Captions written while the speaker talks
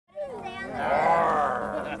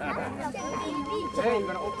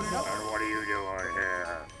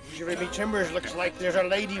me timbers, looks like there's a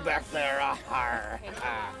lady back there.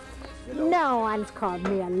 No one's called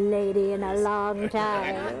me a lady in a long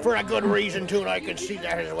time. For a good reason, too, and I can see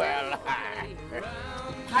that as well.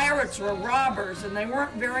 Pirates were robbers, and they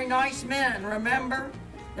weren't very nice men, remember?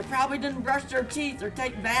 They probably didn't brush their teeth or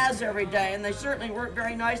take baths every day, and they certainly weren't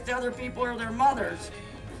very nice to other people or their mothers.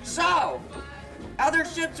 So, other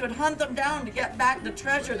ships would hunt them down to get back the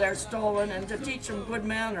treasure they're stolen and to teach them good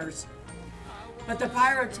manners. But the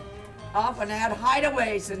pirates often had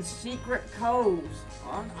hideaways in secret coves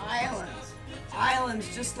on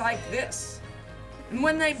islands just like this. And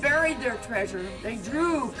when they buried their treasure, they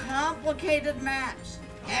drew complicated maps.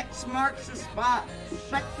 X marks the spot.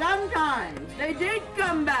 But sometimes they did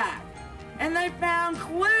come back, and they found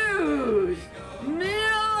clues.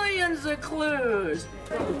 Millions of clues.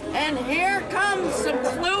 And here comes some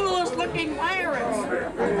clueless-looking pirates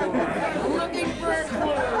looking for a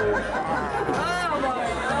clue. Oh my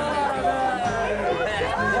God!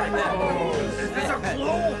 Is this a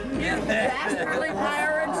clue? You dastardly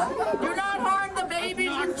pirates! Do not harm the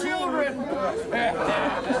babies and children.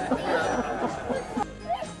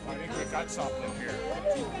 Got something here.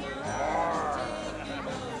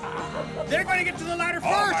 They're going to get to the ladder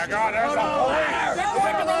first. Oh my God, there's a ladder. They're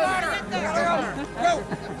going to the ladder. Go.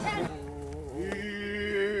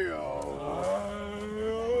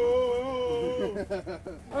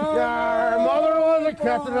 Your mother was a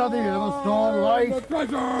captain of the Yellowstone Light.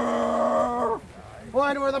 Treasure.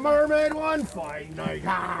 One with a mermaid one fine night.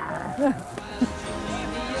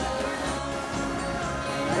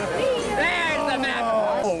 There's the map.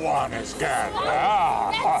 One is got.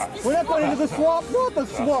 We're not going into the swamp, not the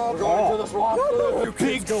swamp. We're going to the swamp. You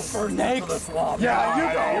pigs go for snakes. Yeah, you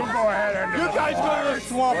go. You go ahead and you guys go to the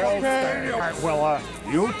swamp, okay? All right, well,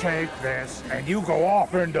 you take this and you go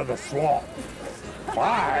off into the swamp.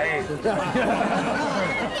 Bye.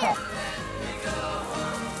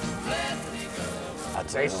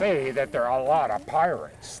 They say that there are a lot of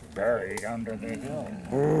pirates buried under the hill.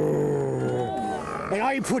 And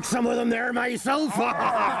I put some of them there myself. All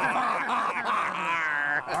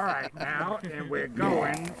right, now, and we're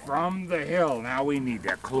going from the hill. Now we need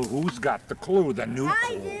a clue. Who's got the clue? The new clue.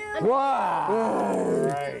 I do. Wow. All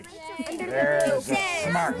right. There's a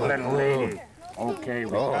smart little lady. Okay,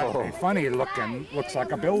 we got a funny looking, looks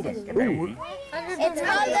like a building to me. It's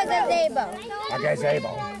called a gazebo. A gazebo.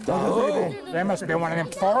 Oh. There must be one of them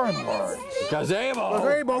foreign words. Gazebo.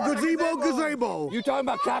 Gazebo, gazebo, gazebo. You talking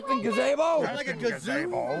about Captain Gazebo? Like a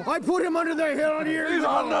gazebo. I put him under the hill here. He's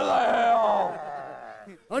under the hill.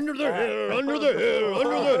 Under the hill, under the hill,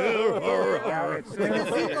 under the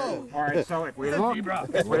hill. All right, so if we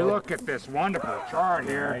look at this wonderful chart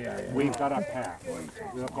here, we've got a path.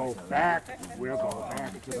 We'll go back to the road.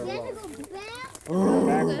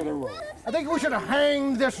 Back to the road. I think we should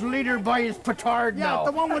hang this leader by his petard now.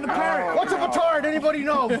 The one with the parrot. What's a petard? Anybody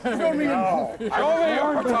know? Show me your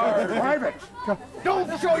petard. Private.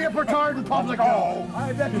 Don't show your petard in public.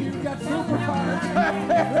 I bet you've got two petards.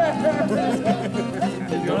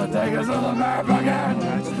 You're gonna take us on the map again.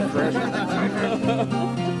 That's the treasure.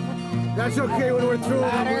 That's okay when we're through. We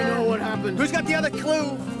know what happens. Who's got the other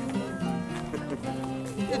clue?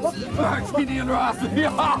 Indian Rossi.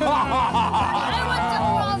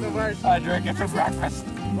 I drink it for breakfast.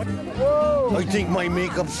 I think my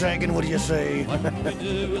makeup's sagging. What do you say? What will we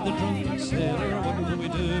do with the drunken sailor? What will we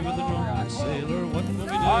do with the drunken sailor? What will we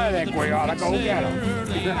do? I think we ought to go get him.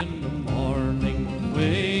 Early in the morning,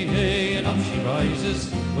 way hey and up she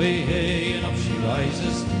rises. Way hey and up she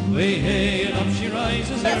rises. Way hey and up she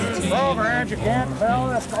rises. Programs, you can't tell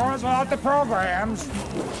the scores without the programs.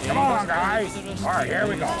 Come on, guys. All right, here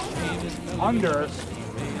we go. Under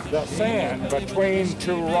the sand between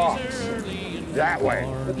two rocks. That way.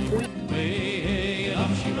 Way hey and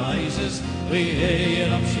up she rises. Way hey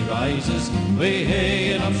and up she rises. Way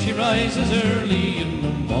hey and up she rises early in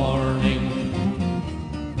the morning.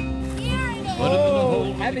 Put him in the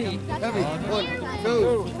hole. Heavy. 1,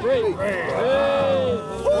 2, 3.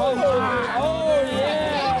 Oh,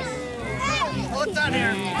 yes. What's on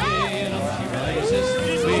here? Way and up she rises.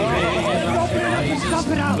 Way hey and up she rises.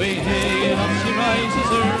 Way hey and up she rises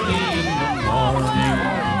early in the morning.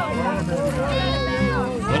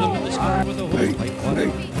 Put him in the sky with a hole pipe on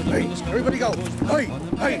him. Everybody go. Hey,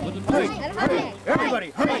 hey, hey, hey. Everybody,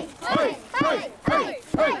 hey, hey, hey, hey,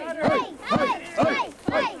 hey, hey.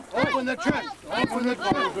 Open the chest. Open the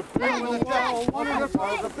chest. Open the chest. Open the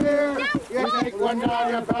bottles of beer. You take one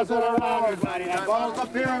down, you pass it around. 99 bottles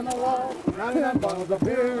of beer on the wall. 99 bottles of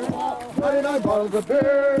beer. 99 bottles of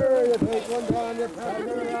beer. You take one down, you pass it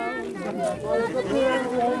around. 99 bottles of beer.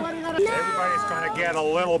 Everybody's going to get a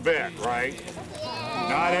little bit, right?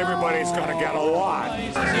 Not everybody's gonna get a lot.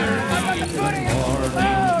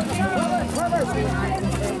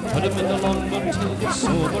 Put him in the longboat till he's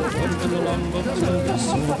sober. Put him in the longboat till he's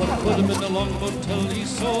sober. Put him in the longboat till he's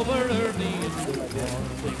sober early in the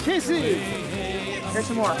morning. Kissy! Here's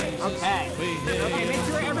some more. Okay. Okay, make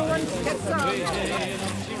sure everyone gets some.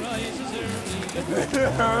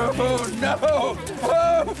 Oh, no!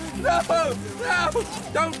 Oh, no! No!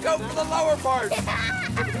 Don't go for the lower part!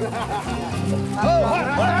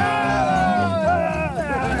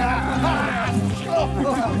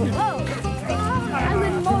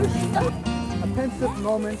 A pensive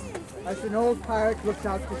moment as an old pirate looks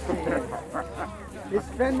out to sea. His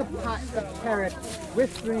friend the parrot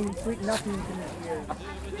whispering sweet nothings in his ear.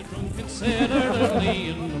 The drunken sailor early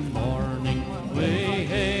in the morning. Way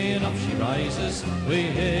hey and up she rises. Way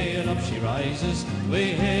hey and up she rises.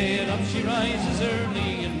 Way hey and up she rises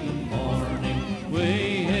early in the morning.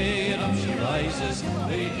 Way hey and up she rises.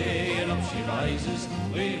 Way hey and up she rises.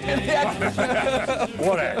 Way hey.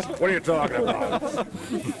 What ass? What are you talking about?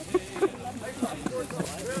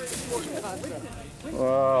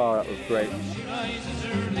 Oh, that was great. She rises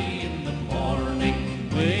early in the morning.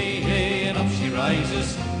 Way hey and up she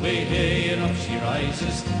rises. Way hey and up she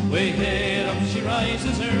rises. Way hey and up she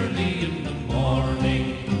rises early in the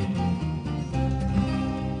morning.